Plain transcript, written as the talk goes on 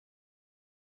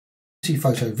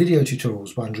Photo video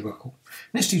tutorials by Andrew Buckle.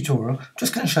 In this tutorial, I'm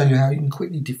just going to show you how you can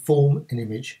quickly deform an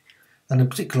image, and in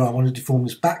particular I want to deform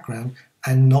this background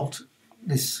and not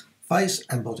this face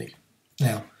and body.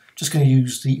 Now, just going to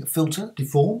use the filter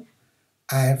Deform,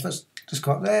 and first just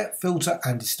go up there, filter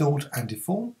and distort and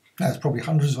deform. Now there's probably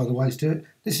hundreds of other ways to do it.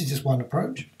 This is just one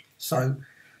approach. So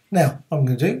now what I'm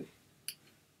going to do,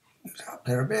 move it up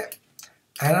there a bit,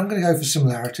 and I'm going to go for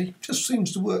similarity. Just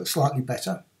seems to work slightly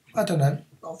better. I don't know.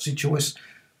 Obviously choice.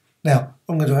 Now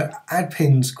I'm going to add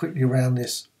pins quickly around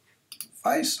this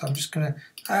face. I'm just going to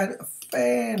add a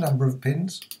fair number of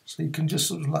pins so you can just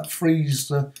sort of like freeze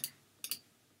the,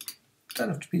 don't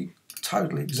have to be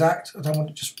totally exact, I don't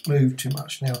want it to just move too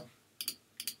much. Now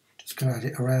just going to add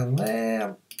it around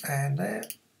there and there,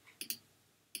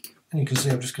 and you can see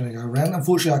I'm just going to go around.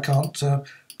 Unfortunately I can't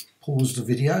pause the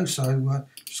video, so I'm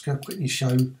just going to quickly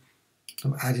show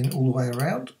them adding all the way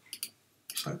around.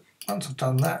 So once I've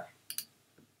done that,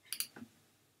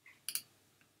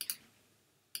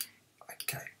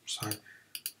 okay, so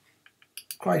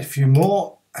create a few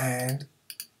more, and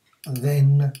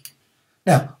then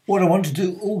now what I want to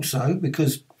do also,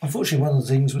 because unfortunately one of the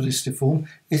things with this Deform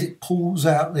is it pulls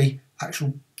out the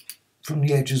actual from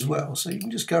the edge as well, so you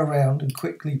can just go around and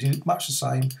quickly do much the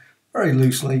same, very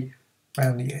loosely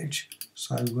around the edge.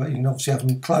 So you can obviously have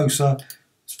them closer,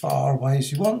 as far away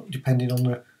as you want, depending on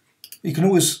the, you can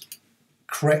always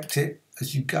correct it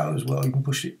as you go as well. You can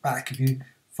push it back if you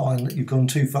find that you've gone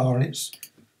too far and it's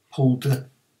pulled the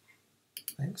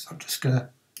thing. So I'm just going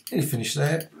to finish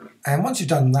there, and once you've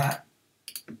done that,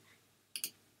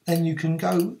 then you can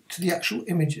go to the actual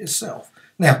image itself.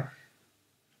 Now,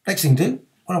 next thing to do,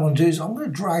 what I want to do is I'm going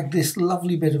to drag this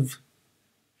lovely bit of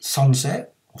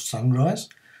sunset or sunrise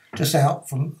just out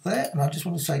from there, and I just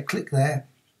want to say click there,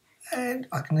 and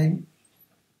I can then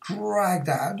drag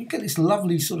that out. You get this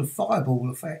lovely sort of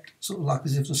fireball effect, sort of like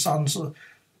as if the sun sort of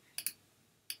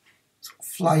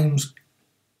flames,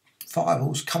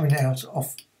 fireballs coming out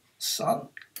of the sun,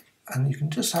 and you can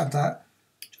just have that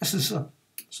just as a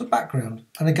background.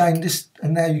 And again, this,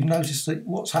 and now you notice that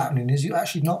what's happening is you're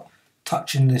actually not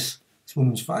touching this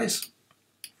woman's face.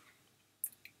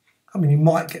 I mean, you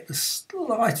might get the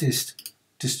slightest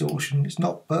distortion, it's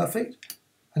not perfect,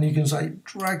 and you can say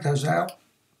drag those out,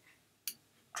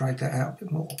 drag that out a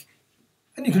bit more,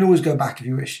 and you can always go back if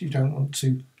you wish. You don't want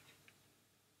to.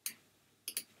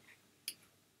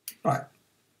 Right,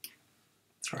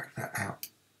 drag that out,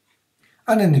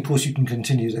 and then of course you can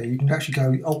continue there. You can actually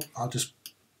go, oh, I'll just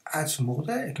add some more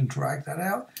there. You can drag that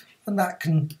out, and that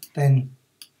can then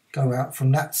go out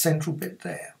from that central bit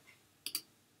there.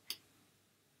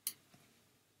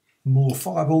 More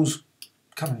fireballs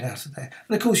coming out of there,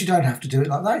 and of course you don't have to do it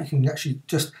like that. You can actually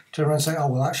just turn around and say, oh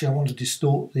well, actually I want to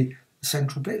distort the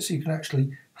central bit, so you can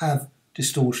actually have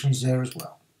distortions there as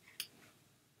well.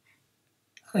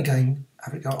 And again,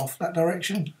 have it go off that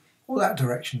direction or that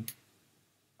direction,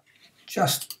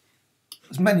 just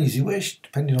as many as you wish,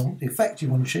 depending on the effect you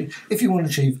want to achieve, if you want to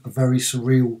achieve a very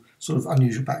surreal sort of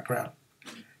unusual background.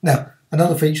 Now,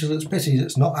 another feature that's pity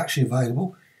that's not actually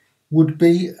available would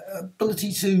be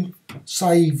ability to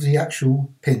save the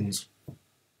actual pins.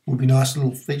 Would be a nice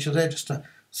little feature there, just to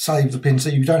save the pins so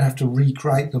you don't have to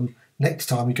recreate them next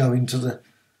time you go into the,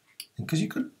 because you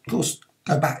could of course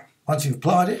go back once you've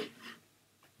applied it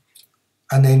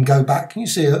and then go back, and you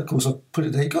see, of course I've put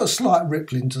it there, you've got a slight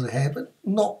ripple into the hair, but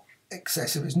not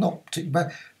excessive, it's not particularly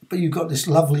bad, but you've got this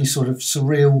lovely sort of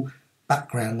surreal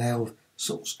background now,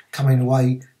 sort of coming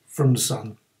away from the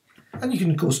sun. And you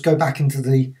can of course go back into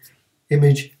the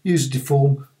image, use a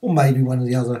Deform, or maybe one of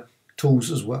the other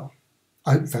tools as well.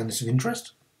 I hope you found this of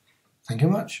interest. Thank you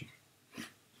very much.